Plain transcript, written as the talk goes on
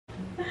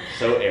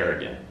So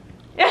arrogant.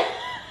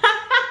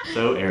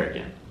 So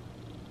arrogant.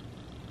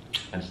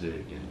 I just did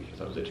it again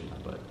because I was itching my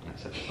butt. I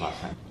said it last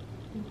time.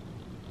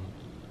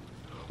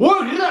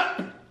 What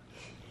up?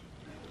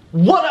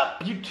 What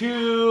up,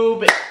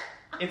 YouTube?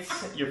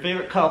 It's your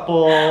favorite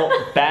couple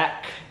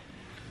back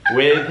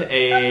with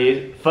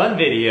a fun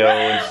video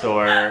in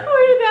store. Where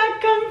did that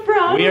come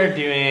from? We are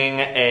doing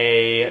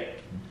a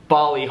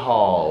Bali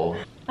haul.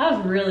 That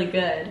was really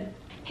good.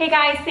 Hey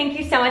guys, thank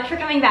you so much for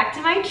coming back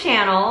to my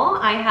channel.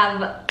 I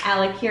have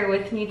Alec here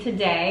with me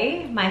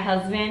today, my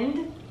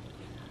husband.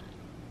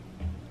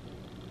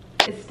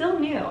 It's still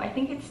new. I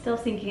think it's still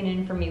sinking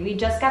in for me. We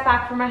just got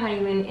back from our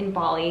honeymoon in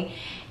Bali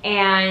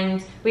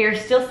and we are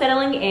still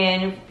settling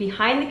in.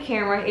 Behind the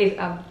camera is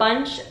a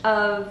bunch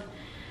of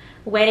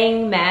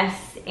wedding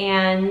mess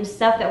and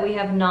stuff that we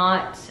have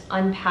not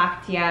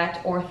unpacked yet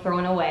or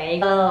thrown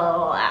away.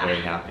 Oh, very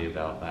happy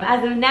about that.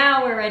 As of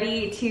now, we're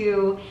ready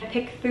to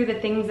pick through the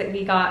things that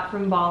we got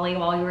from Bali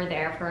while we were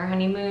there for our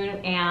honeymoon,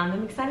 and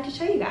I'm excited to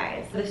show you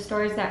guys. The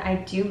stores that I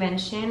do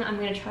mention, I'm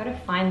gonna try to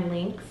find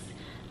links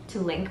to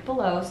link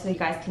below so you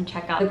guys can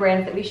check out the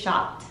brands that we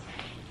shopped.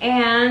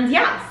 And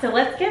yeah, so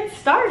let's get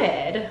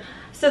started.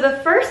 So the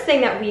first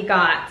thing that we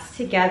got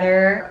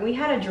together, we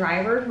had a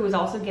driver who was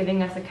also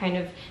giving us a kind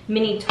of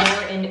mini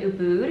tour in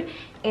Ubud,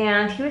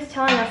 and he was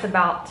telling us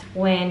about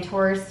when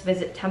tourists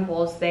visit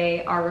temples,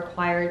 they are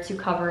required to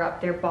cover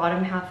up their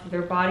bottom half of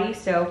their body.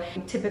 So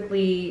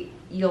typically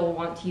you'll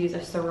want to use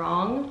a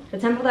sarong. The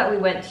temple that we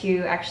went to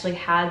actually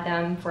had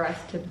them for us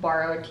to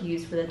borrow to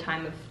use for the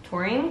time of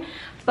touring,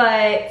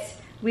 but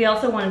we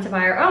also wanted to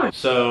buy our own.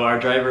 So our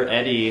driver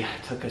Eddie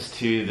took us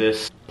to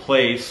this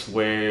place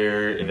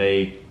where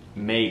they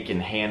make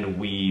and hand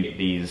weave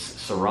these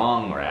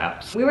sarong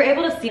wraps. We were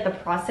able to see the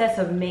process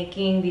of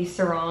making these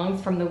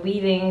sarongs, from the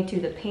weaving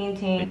to the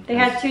painting. They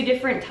had two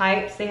different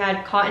types. They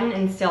had cotton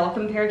and silk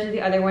compared to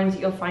the other ones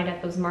that you'll find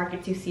at those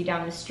markets you see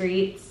down the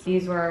streets.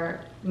 These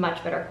were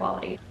much better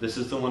quality. This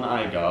is the one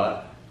I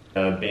got.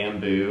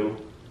 Bamboo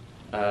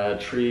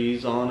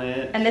trees on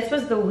it. And this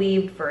was the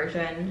weaved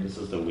version. This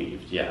is the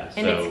weaved, yeah.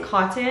 And it's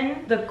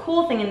cotton. The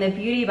cool thing and the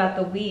beauty about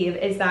the weave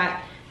is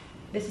that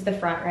this is the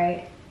front,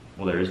 right?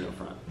 Well, there is no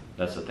front.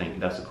 That's the thing.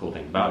 That's the cool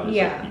thing about it. Is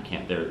yeah. That you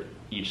can't. They're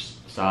each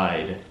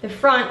side. The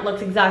front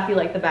looks exactly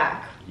like the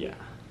back. Yeah.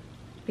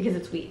 Because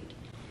it's weaved.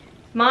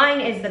 Mine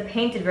is the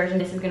painted version.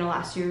 This is going to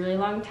last you a really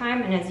long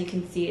time, and as you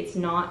can see, it's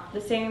not the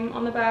same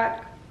on the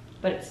back,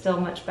 but it's still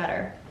much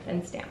better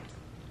than stamped.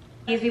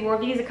 We wore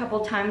these a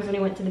couple times when we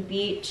went to the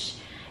beach,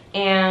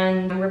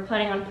 and we're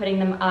planning on putting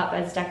them up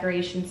as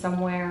decoration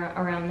somewhere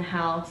around the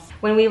house.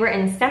 When we were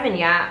in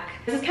Seminyak,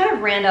 this is kind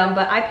of random,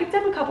 but I picked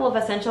up a couple of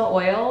essential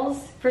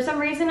oils. For some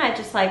reason, it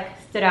just like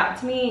stood out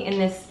to me in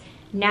this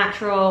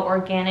natural,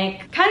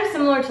 organic, kind of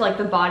similar to like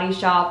the Body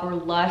Shop or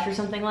Lush or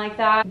something like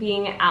that.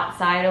 Being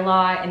outside a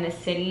lot in the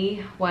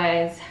city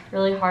was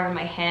really hard on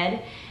my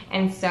head,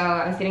 and so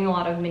I was getting a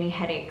lot of mini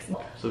headaches.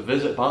 So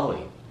visit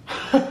Bali.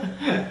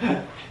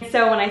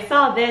 So when I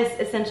saw this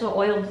essential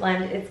oil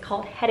blend, it's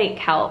called Headache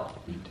Help.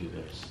 You do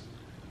this.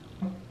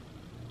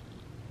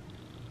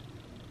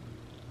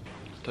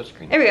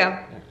 Touchscreen. There we go.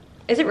 There.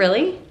 Is it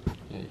really?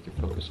 Yeah, you can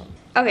focus on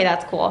it. Okay,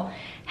 that's cool.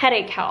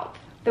 Headache Help.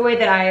 The way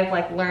that I've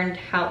like learned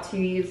how to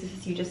use this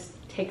is you just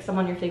take some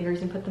on your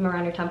fingers and put them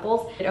around your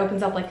temples. It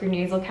opens up like your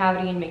nasal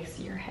cavity and makes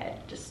your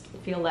head just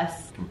feel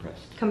less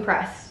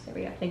compressed. There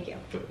we go. Thank you.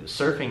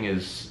 Surfing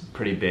is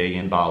pretty big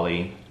in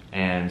Bali.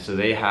 And so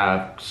they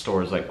have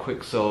stores like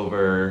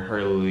Quicksilver,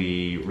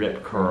 Hurley,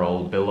 Rip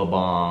Curl,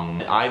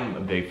 Billabong. I'm a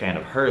big fan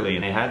of Hurley,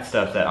 and they had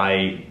stuff that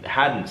I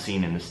hadn't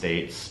seen in the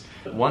States.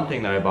 One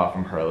thing that I bought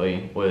from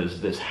Hurley was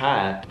this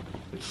hat.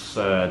 It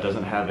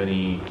doesn't have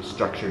any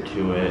structure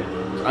to it.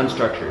 It's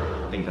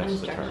unstructured, I think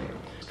that's the term.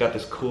 It's got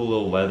this cool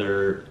little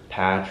leather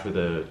patch with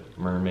a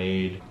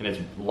mermaid, and it's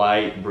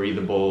light,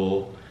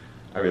 breathable.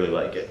 I really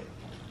like it.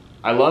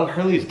 I love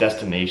Hurley's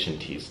destination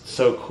tees. It's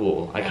so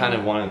cool. I kind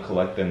of want to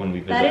collect them when we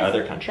visit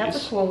other countries.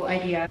 That's a cool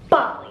idea.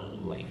 Bali.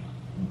 Lame.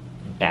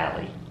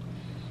 Bali.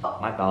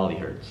 My Bali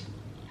hurts.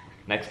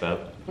 Next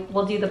up.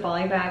 We'll do the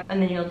Bali bag,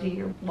 and then you'll do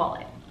your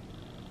wallet.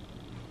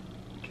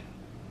 Okay.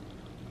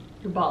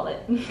 Your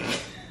wallet.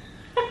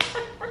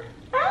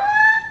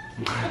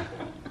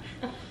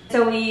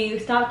 So we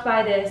stopped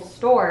by this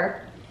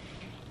store,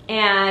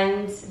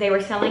 and they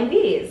were selling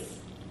these.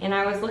 And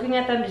I was looking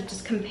at them to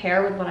just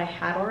compare with what I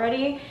had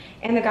already.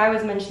 And the guy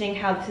was mentioning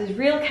how this is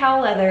real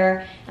cow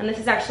leather, and this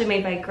is actually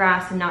made by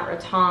grass and not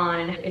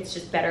rattan. It's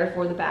just better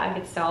for the bag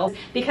itself.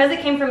 Because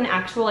it came from an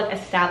actual like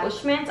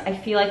establishment, I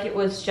feel like it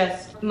was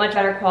just much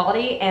better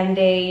quality, and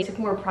they took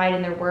more pride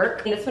in their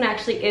work. And this one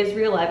actually is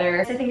real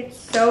leather. I think it's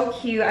so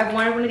cute. I've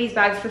wanted one of these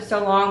bags for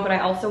so long, but I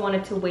also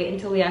wanted to wait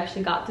until we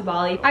actually got to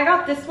Bali. I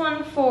got this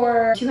one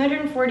for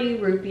 240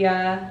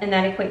 rupiah, and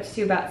that equates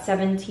to about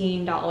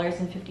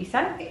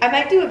 $17.50. I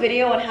might do a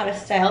video on how to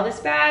style this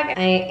bag.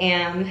 I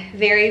am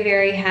very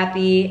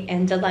happy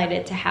and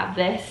delighted to have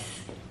this.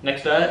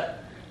 Next up,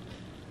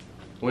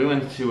 we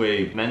went to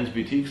a men's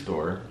boutique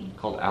store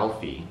called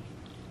Alfie.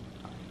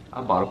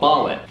 I bought a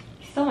wallet.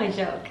 You stole my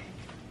joke.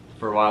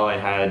 For a while I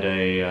had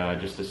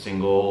just a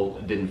single,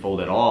 didn't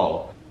fold at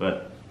all,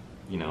 but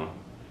you know,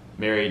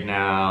 married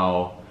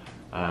now,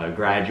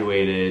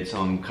 graduated, so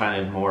I'm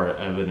kind of more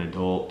of an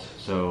adult,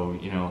 so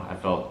you know, I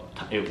felt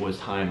it was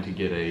time to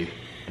get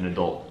an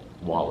adult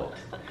wallet.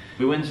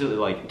 We went to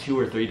like 2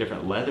 or 3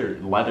 different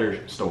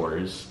leather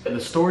stores. The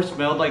store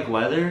smelled like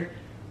leather,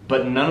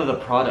 but none of the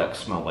products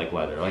smelled like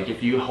leather. Like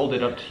if you hold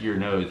it up to your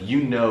nose,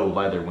 you know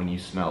leather when you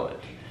smell it.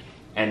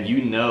 And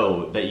you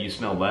know that you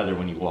smell leather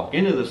when you walk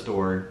into the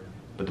store,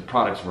 but the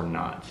products were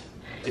not.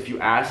 If you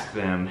ask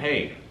them,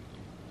 hey,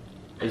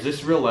 is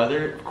this real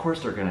leather? Of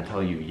course they're gonna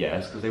tell you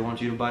yes, because they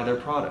want you to buy their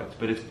product,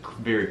 but it's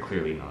very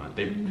clearly not.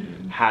 They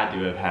had to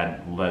have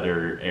had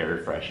leather air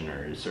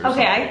fresheners or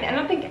something. Okay, I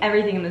don't think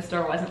everything in the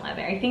store wasn't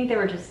leather. I think there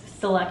were just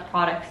select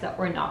products that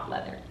were not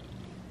leather.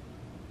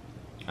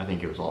 I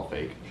think it was all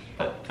fake.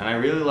 And I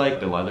really like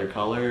the leather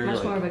color.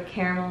 Much more of a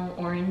caramel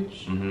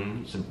orange.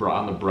 It's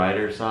on the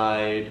brighter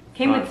side.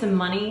 Came with some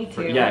money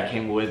too. Yeah, it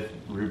came with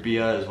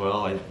rupiah as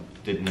well. I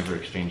did never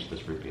exchange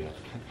this rupiah.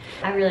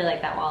 I really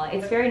like that wallet.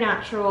 It's very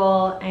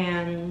natural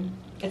and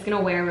it's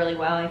gonna wear really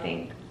well, I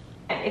think.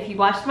 If you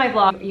watched my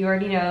vlog, you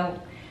already know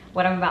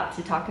what I'm about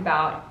to talk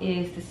about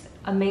is this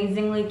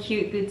amazingly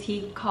cute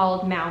boutique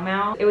called Mau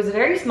Mau. It was a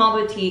very small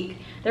boutique.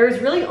 There was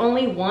really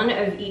only one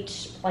of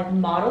each like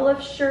model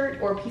of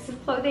shirt or piece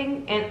of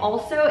clothing, and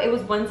also it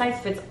was one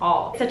size fits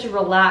all. It's such a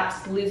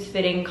relaxed,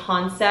 loose-fitting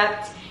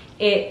concept.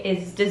 It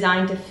is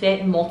designed to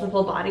fit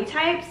multiple body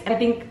types. I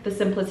think the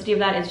simplicity of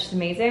that is just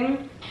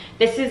amazing.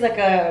 This is like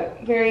a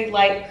very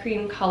light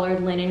cream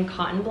colored linen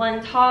cotton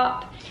blend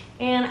top,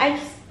 and I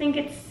just think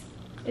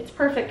it's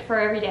perfect for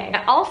every day.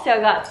 I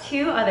also got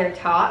 2 other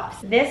tops.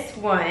 This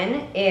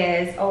one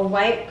is a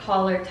white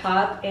collar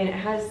top and it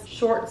has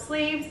short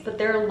sleeves, but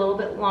they're a little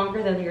bit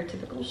longer than your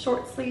typical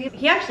short sleeves.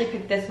 He actually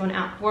picked this one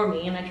out for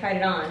me and I tried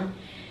it on.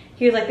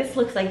 He was like, this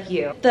looks like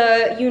you.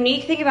 The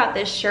unique thing about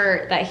this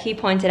shirt that he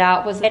pointed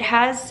out was it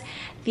has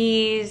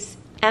these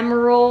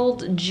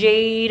emerald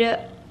jade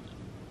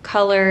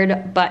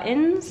colored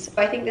buttons.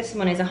 I think this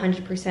one is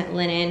 100%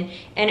 linen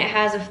and it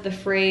has the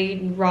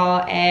frayed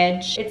raw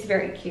edge. It's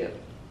very cute.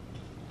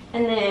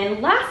 And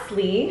then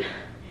lastly,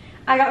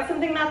 I got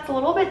something that's a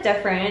little bit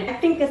different. I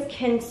think this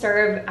can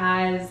serve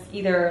as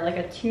either like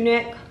a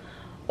tunic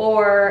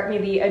or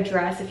maybe a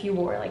dress if you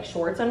wore like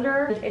shorts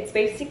under. It's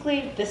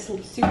basically this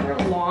super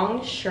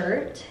long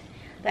shirt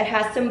that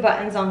has some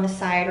buttons on the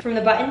side. From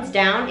the buttons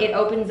down, it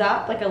opens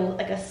up like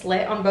a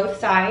slit on both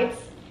sides.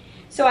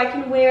 So I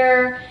can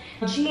wear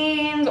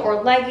jeans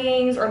or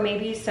leggings or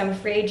maybe some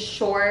frayed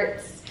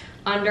shorts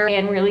under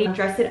and really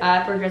dress it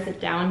up or dress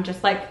it down,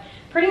 just like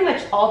pretty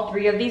much all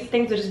 3 of these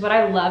things, which is what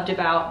I loved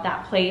about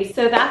that place.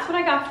 So that's what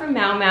I got from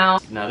Mau Mau.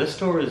 Now this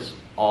store is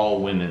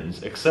all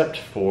women's except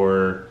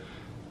for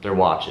their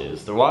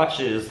watches. The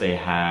watches they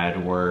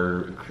had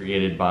were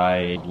created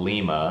by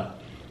Lima,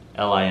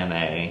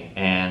 L-I-M-A,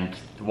 and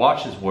the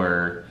watches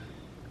were,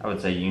 I would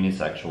say,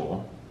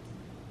 unisexual.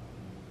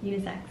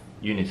 Unisex.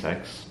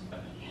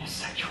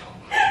 Unisexual.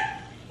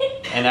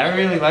 And I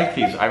really like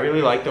these. I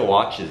really like the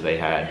watches they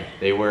had.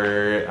 They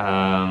were,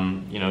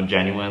 you know,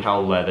 genuine cow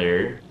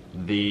leather.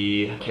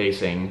 The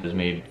casing is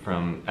made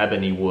from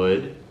ebony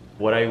wood.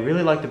 What I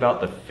really liked about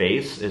the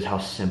face is how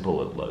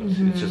simple it looks.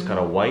 It's just got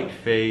a white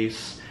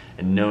face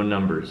and no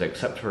numbers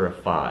except for a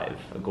 5,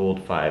 a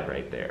gold 5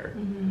 right there.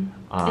 And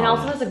it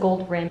also has a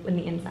gold rim in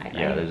the inside, right?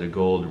 Yeah, there's a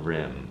gold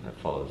rim that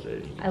follows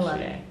it. I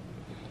love it.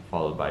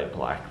 Followed by a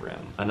black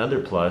rim.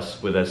 Another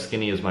plus, with as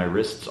skinny as my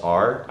wrists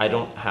are, I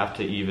don't have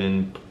to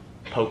even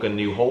poke a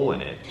new hole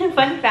in it.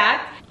 Fun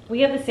fact, we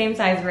have the same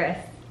size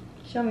wrist.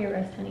 Show me your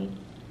wrist, honey.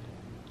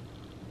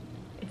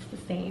 It's the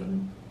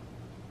same.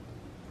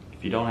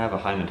 If you don't have a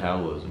high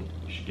metabolism,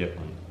 you should get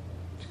one.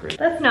 It's great.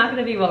 That's not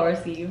gonna be well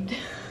received.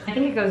 I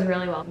think it goes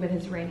really well with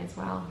his ring as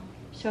well.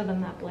 Show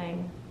them that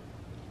bling.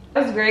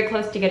 I was very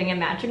close to getting a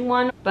matching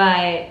one,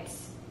 but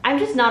I'm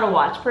just not a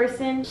watch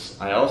person.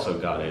 I also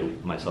got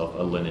myself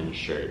a linen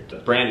shirt. The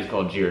brand is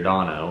called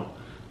Giordano,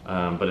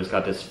 but it's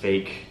got this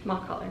fake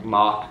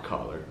mock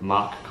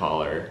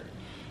collar.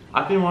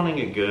 I've been wanting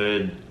a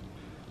good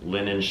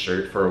linen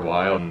shirt for a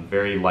while.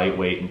 Very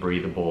lightweight and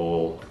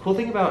breathable. The cool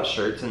thing about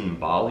shirts in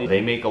Bali,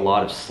 they make a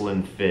lot of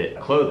slim fit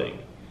clothing.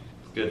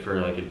 It's good for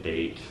like a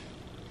date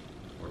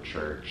or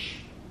church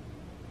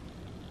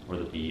or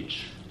the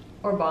beach.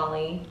 Or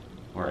Bali.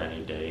 Or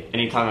any day.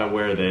 Anytime I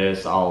wear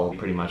this, I'll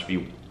pretty much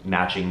be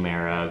matching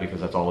Marah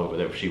because that's all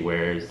that she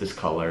wears, this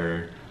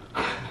color.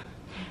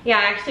 Yeah,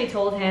 I actually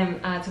told him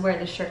to wear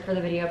this shirt for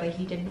the video, but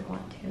he didn't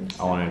want to.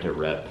 So. I wanted to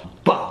rep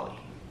Bali.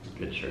 It's a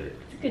good shirt.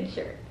 It's a good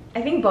shirt.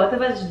 I think both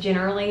of us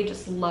generally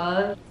just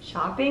love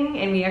shopping,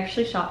 and we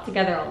actually shop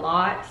together a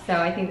lot, so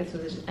I think this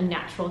was a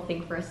natural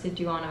thing for us to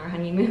do on our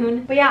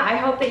honeymoon. But yeah, I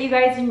hope that you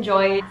guys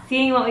enjoyed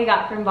seeing what we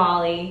got from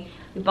Bali.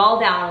 We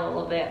balled out a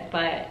little bit,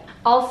 but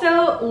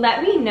also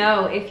let me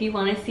know if you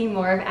want to see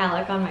more of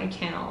Alec on my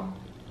channel,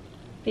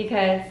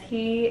 because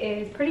he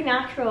is pretty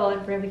natural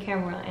in front of the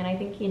camera, and I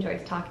think he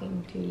enjoys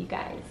talking to you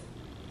guys.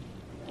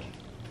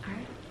 All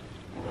right.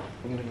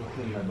 I'm gonna go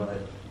clean my butt.